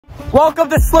Welcome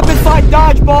to Slip and Slide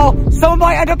Dodgeball. Someone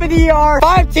might end up in the ER.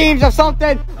 5 teams of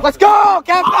something. Let's go,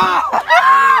 Captain!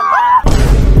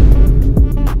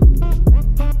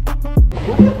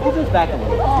 Hold this back a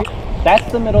little.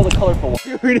 That's the middle of the colorful one.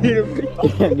 We need a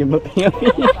give him a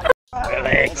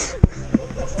Billy.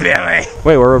 Billy.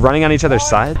 Wait, we're running on each other's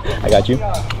side? I got you.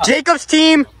 Jacob's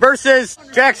team versus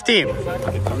Jack's team.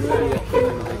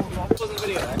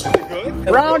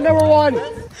 Round number 1.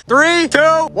 3,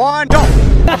 2, 1, go!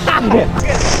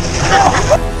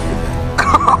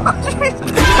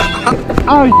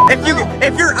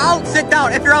 If you're out, sit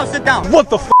down. If you're out, sit down. What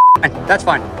the f? That's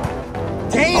fine.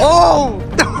 Damn! Oh!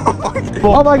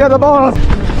 Oh my god, the ball!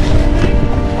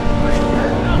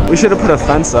 We should have put a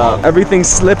fence up. Everything's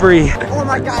slippery. Oh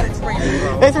my god, it's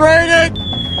raining. It's raining!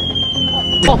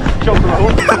 Oh,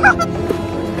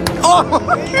 oh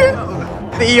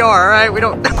the ER, alright? We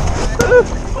don't.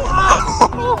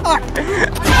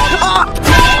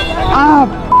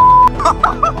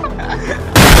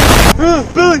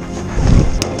 Billy!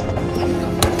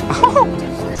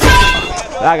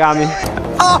 That got me.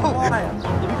 Oh!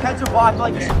 If you catch a ball, I feel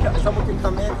like someone can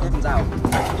come in and it's out.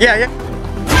 Yeah, yeah.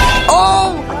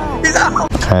 Oh! He's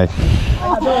out! Okay.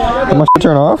 How much to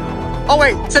turn off? Oh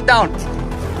wait, sit down.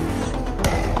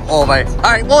 Oh my.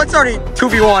 Alright, well it's already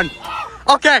 2v1.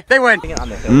 Okay, they win.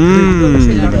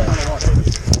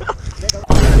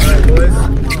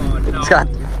 Scott.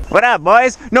 What up,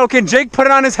 boys? No, can Jake put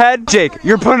it on his head? Jake,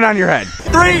 you're putting it on your head.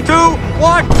 3, 2,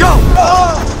 1, go!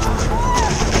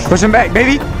 Oh! Push him back,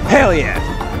 baby. Hell yeah.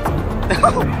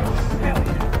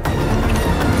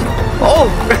 Oh!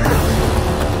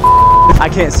 I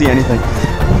can't see anything.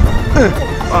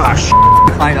 Oh, sh**.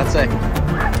 Fine, I'd say.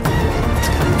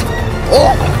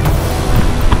 Oh!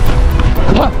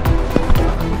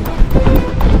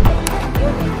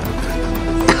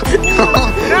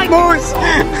 Moose!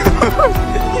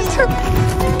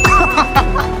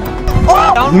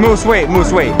 Oh! Moose, wait,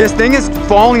 Moose, wait. This thing is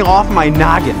falling off my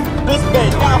noggin. This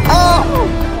big. Oh!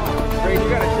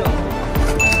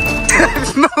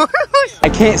 I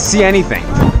can't see anything.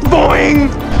 Boing!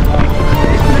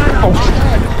 Oh.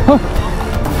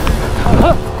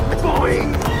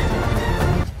 Boing!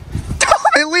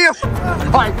 Hey, Liam!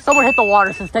 Alright, someone hit the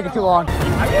water since it's taking too long.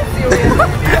 I can't see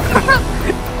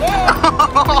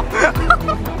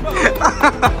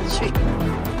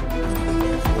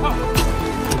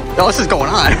Yo, this is going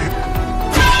on.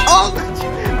 Oh!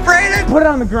 Brayden! Put it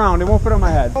on the ground. It won't fit on my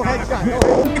head. Oh, headshot.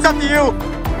 Oh, it's up to you.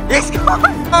 It's going.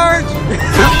 Charge!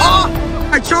 Oh!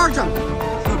 I charge him.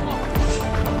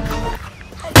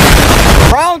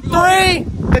 Round 3.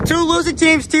 The 2 losing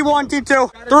teams, Team 1, Team 2.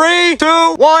 3,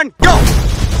 2, 1, go!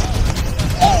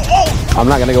 I'm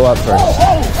not gonna go up first.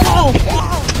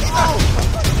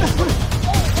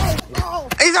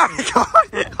 He's already gone.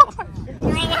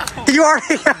 You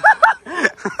already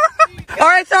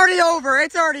Alright, it's already over.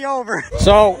 It's already over.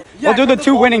 So, we'll do the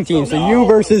 2 winning teams. So you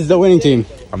versus the winning team.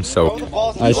 I'm soaked.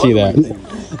 I see that.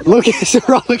 Look at your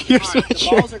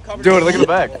sweatshirt. Dude, look at the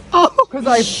back. Oh,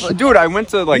 Dude, I went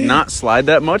to like not slide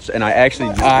that much, and I actually.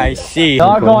 I see. It's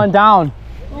all going down.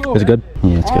 Is it good?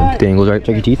 Yeah, it's good. The angle's right.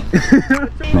 Check your teeth.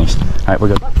 Nice. All right, we're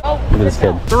good. Look at this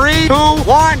kid. 3, 2,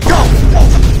 1, go!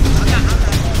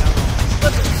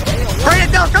 Bring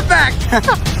it down. Come back.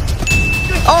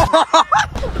 Oh!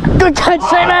 Good catch,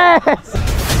 Seamus!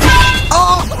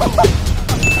 Oh!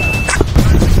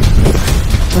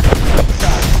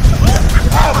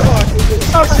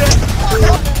 Oh shit!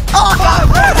 Oh!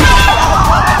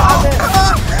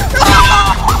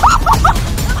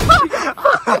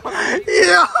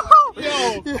 Yeah!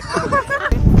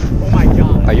 Oh my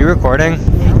god! Are you recording?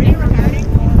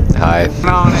 Hi.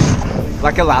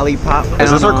 Like a lollipop.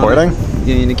 Is this recording?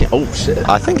 Oh shit!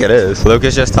 I think it is.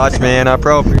 Lucas just touched me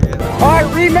inappropriate. Alright,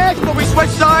 rematch, but we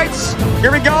switch sides.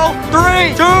 Here we go.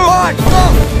 3, 2, 1, go!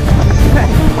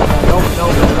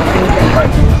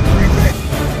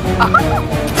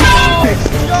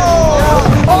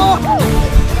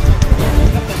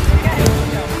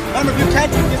 Remember, if you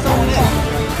catch it, get someone in.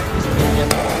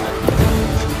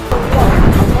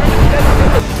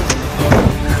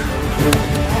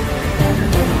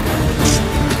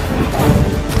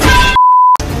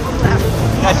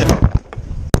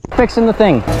 Fixing the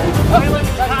thing. Oh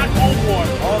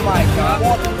my god.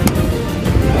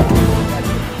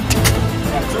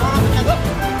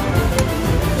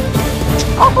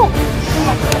 Oh!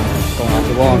 Going off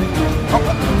the wall.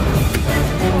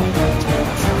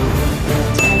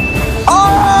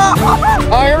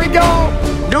 Oh! Oh, here we go.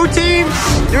 New teams,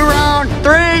 new round.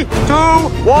 3, 2,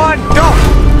 1, go!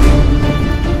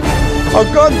 A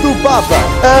gun to Papa!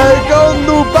 A gun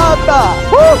to Papa!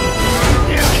 Woo!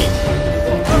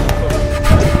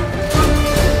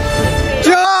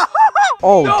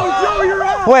 Oh. No, Joe, you're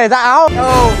out. Wait, is that out? No.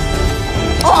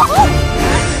 Oh.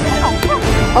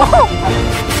 Oh.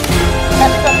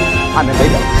 I'm in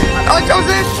big. Oh, Joe's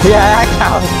in. Yeah, that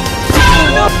counts.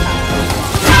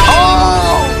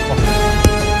 Oh.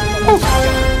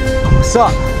 What's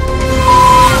up?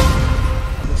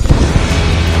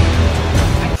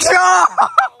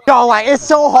 Yo, like, it's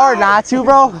so hard not to,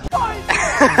 bro.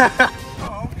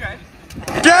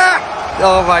 Yeah.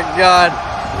 Oh my God.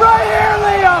 Right here,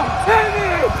 Liam! Timmy!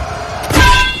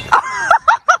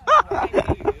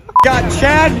 Got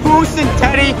Chad, Moose, and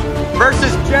Teddy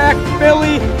versus Jack,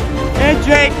 Billy, and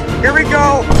Jake. Here we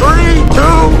go. 3, 2,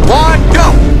 1, go.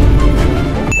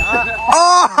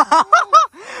 Oh.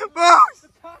 Moose.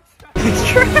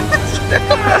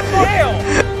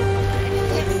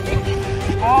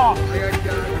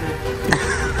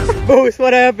 Moose,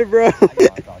 what happened, bro?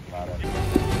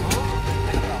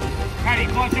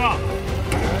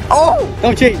 Oh!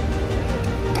 Don't cheat.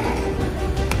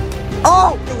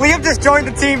 Oh! Liam just joined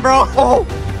the team, bro. Oh!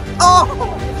 Oh!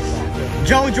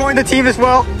 Joe joined the team as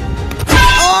well.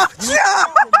 Oh! Yeah!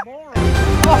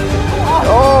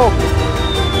 Oh!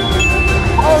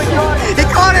 Oh, he caught it! He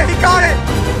caught it! He caught it!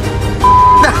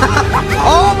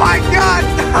 Oh my God!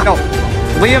 No,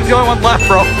 Liam's the only one left,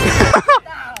 bro.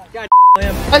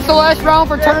 That's the last round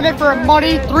for tournament for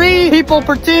money. 3 people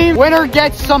per team. Winner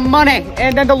gets some money.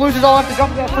 And then the losers all have to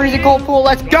jump in that freezing cold pool.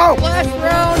 Let's go. Last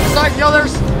round. Decide the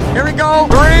others. Here we go.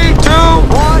 3, 2,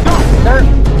 1, go.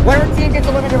 Whatever team gets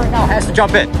eliminated right now has to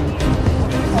jump in.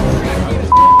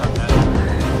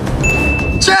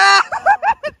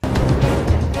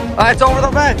 It's over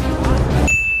the bed.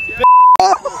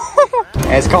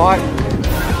 It's caught.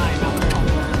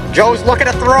 Joe's looking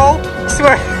to throw. I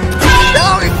swear.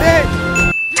 No, he's hit.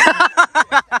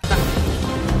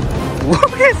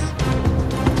 Lucas!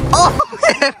 Oh,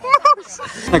 man!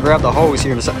 I'm gonna grab the hose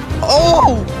here in a second.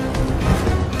 Oh!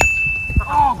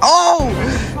 Oh!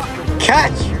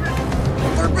 Catch!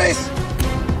 Third base!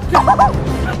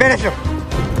 Oh. Finish him!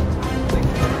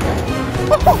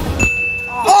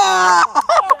 Oh!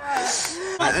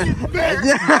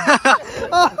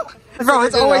 Bro,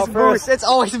 it's always Moose. It's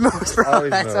always Moose, bro.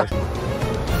 Always Moose.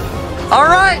 All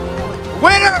right!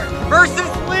 Winner versus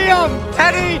Liam,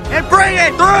 Teddy, and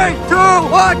Brayden. 3, 2,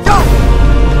 1, go!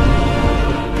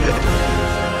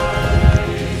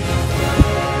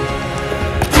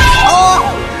 Oh!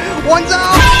 One's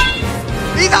out!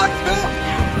 He's out too!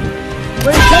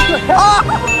 Wait, oh!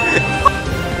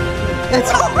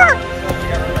 It's over!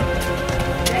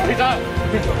 He's out!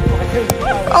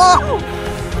 Oh!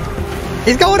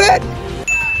 He's going in!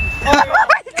 Oh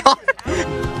my God!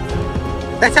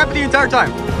 That's happened the entire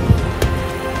time.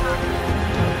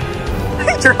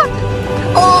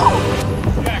 Oh!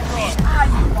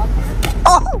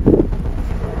 Oh!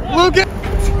 Lucas!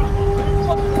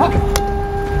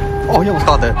 Oh, he almost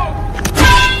caught that.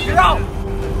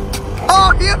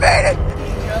 Oh, you made it!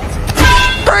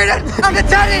 Brayden! I'm the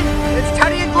Teddy! It's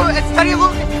Teddy and Lucas. It's Teddy and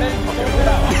Lucas.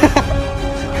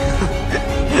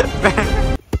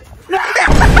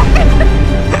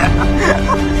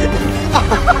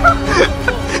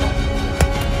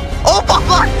 Oh my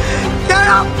God! Get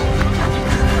up!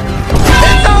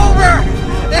 It's over!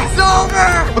 It's over!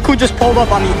 Look who just pulled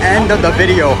up on the end of the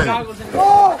video.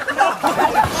 Oh!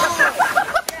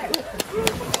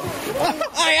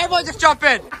 Alright, everyone just jump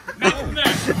in.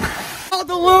 All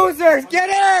the losers, get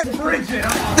in!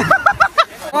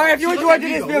 Alright, if you enjoyed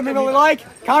today's video, leave a like,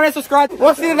 comment, and subscribe.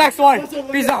 We'll see you in the next one.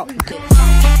 Peace out.